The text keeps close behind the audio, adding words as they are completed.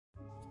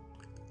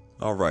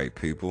All right,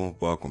 people,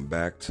 welcome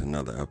back to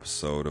another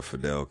episode of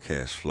Fidel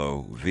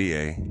Cashflow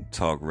VA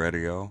Talk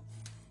Radio.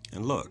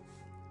 And look,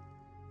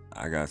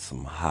 I got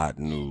some hot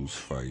news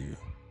for you.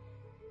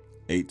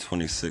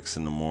 8:26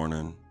 in the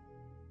morning,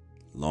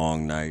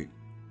 long night.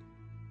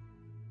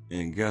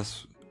 And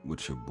guess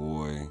what your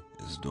boy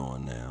is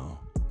doing now?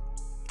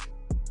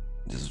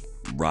 Just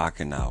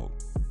rocking out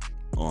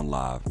on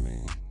Live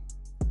Me.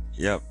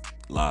 Yep,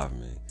 Live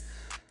Me.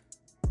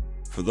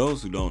 For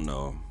those who don't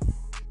know,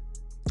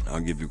 I'll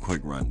give you a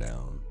quick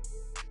rundown.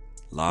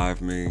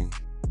 Live Me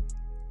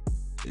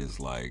is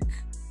like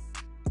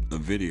a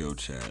video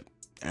chat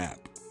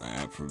app, an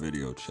app for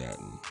video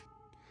chatting.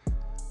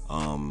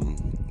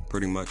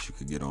 Pretty much you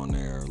could get on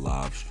there,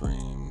 live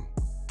stream,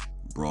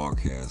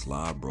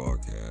 live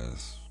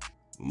broadcast,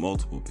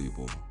 multiple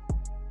people,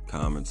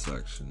 comment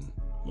section,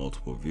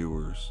 multiple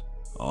viewers,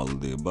 all of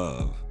the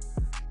above.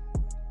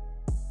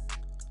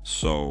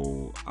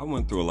 So I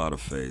went through a lot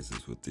of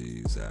phases with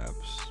these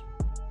apps.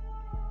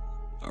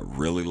 I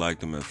really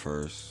liked them at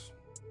first.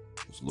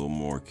 I was a little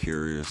more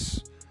curious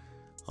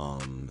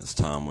as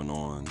time went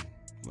on.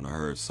 When I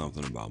heard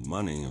something about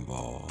money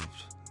involved,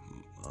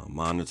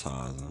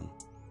 monetizing,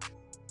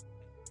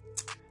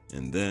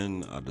 and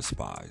then I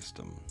despised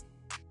them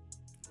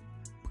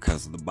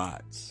because of the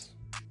bots.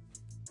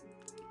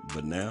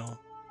 But now,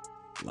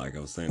 like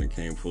I was saying, it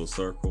came full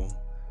circle.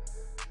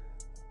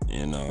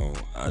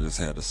 I just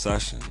had a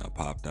session. I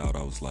popped out.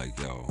 I was like,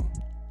 yo,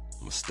 I'm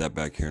gonna step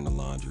back here in the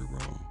laundry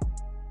room,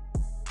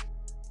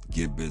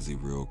 get busy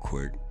real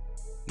quick,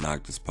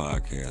 knock this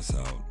podcast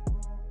out,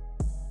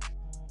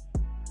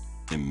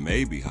 and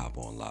maybe hop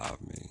on Live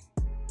Me.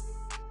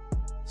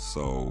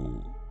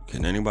 So,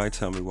 can anybody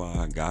tell me why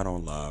I got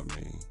on Live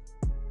Me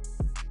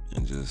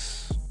and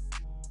just,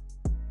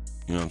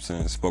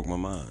 spoke my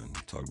mind,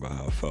 talked about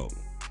how I felt?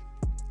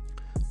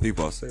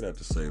 People, I say that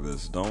to say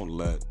this: don't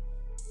let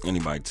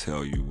anybody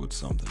tell you what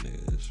something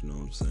is, you know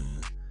what I'm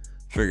saying?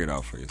 Figure it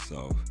out for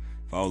yourself.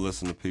 If I would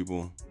listen to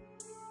people,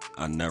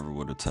 I never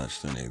would have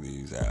touched any of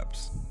these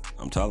apps.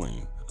 I'm telling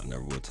you, I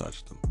never would have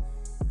touched them.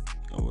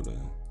 I would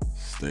have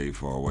stayed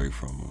far away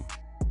from them.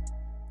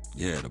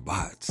 Yeah, the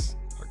bots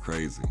are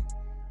crazy.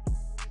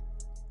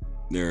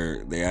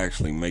 They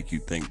actually make you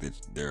think that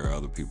there are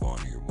other people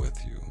on here with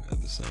you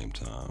at the same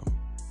time.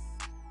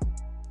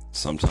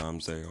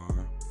 Sometimes they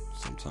are,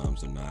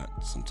 sometimes they're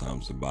not.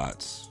 Sometimes they're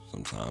bots,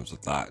 sometimes they're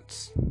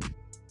thoughts.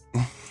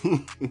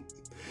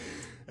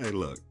 Hey,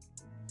 look.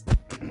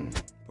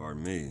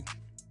 Pardon me.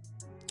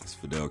 It's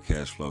Fidel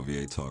Cashflow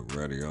VA Talk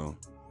Radio.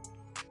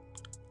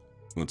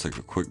 I'm going to take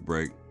a quick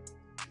break,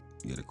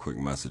 get a quick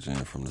message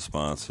in from the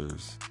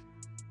sponsors,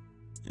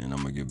 and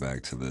I'm going to get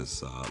back to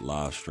this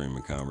live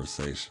streaming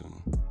conversation.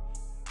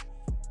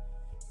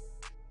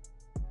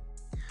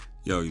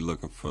 Yo, you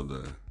looking for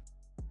the...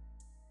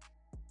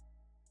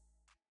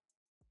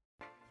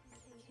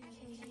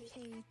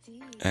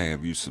 Hey,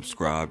 have you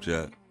subscribed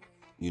yet?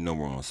 You know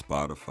we're on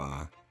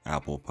Spotify,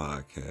 Apple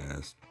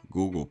Podcast,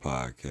 Google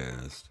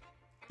Podcast,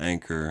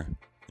 Anchor,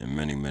 and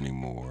many, many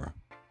more.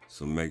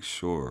 So make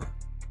sure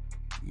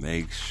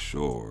you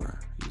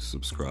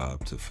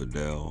subscribe to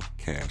Fidel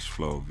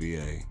Cashflow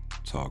VA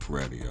Talk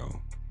Radio.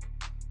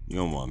 You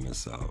don't want to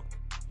miss out.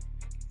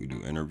 We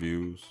do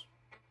interviews,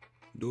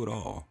 do it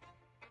all.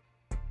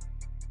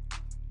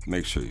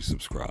 Make sure you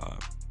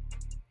subscribe.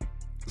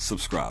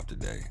 Subscribe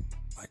today,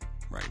 like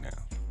right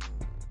now.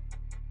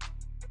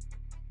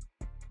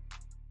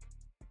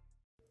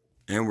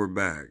 And we're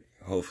back.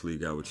 Hopefully you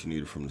got what you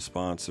needed from the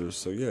sponsors.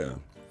 So yeah,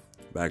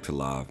 back to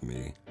Live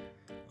Me.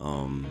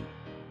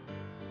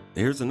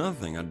 Here's another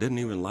thing. I didn't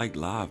even like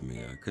Live Me.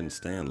 I couldn't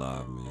stand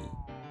Live Me.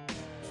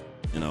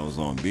 And I was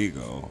on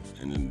Bigo,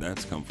 and then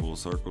that's come full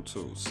circle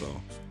too.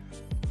 So,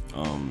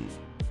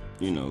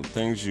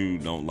 things you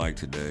don't like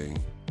today,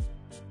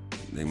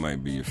 they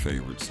might be your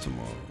favorites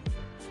tomorrow.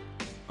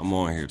 I'm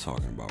on here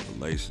talking about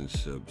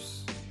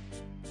relationships.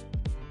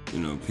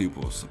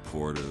 People are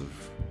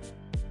supportive.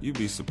 You'd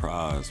be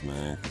surprised,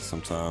 man, 'cause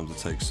sometimes it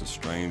takes a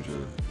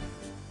stranger,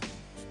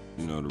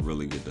 to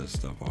really get that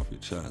stuff off your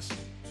chest.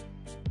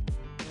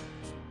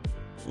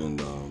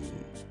 And,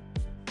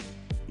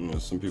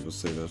 some people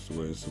say that's the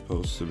way it's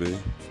supposed to be.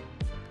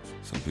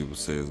 Some people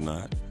say it's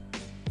not.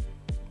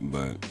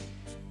 But,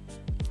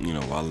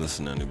 why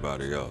listen to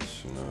anybody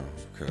else,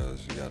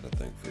 because you got to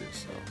think for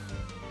yourself.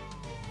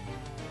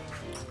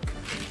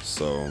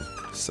 So,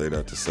 say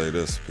that to say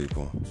this,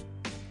 people.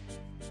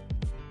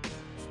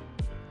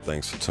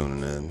 Thanks for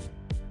tuning in.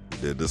 We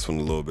did this one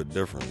a little bit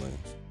differently.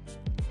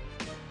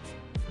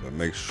 But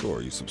make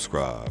sure you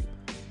subscribe.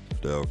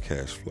 Fidel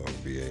Cashflow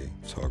VA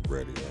Talk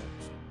Radio.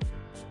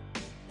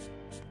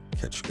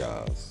 Catch you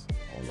guys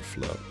on the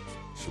flip.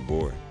 It's your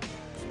boy.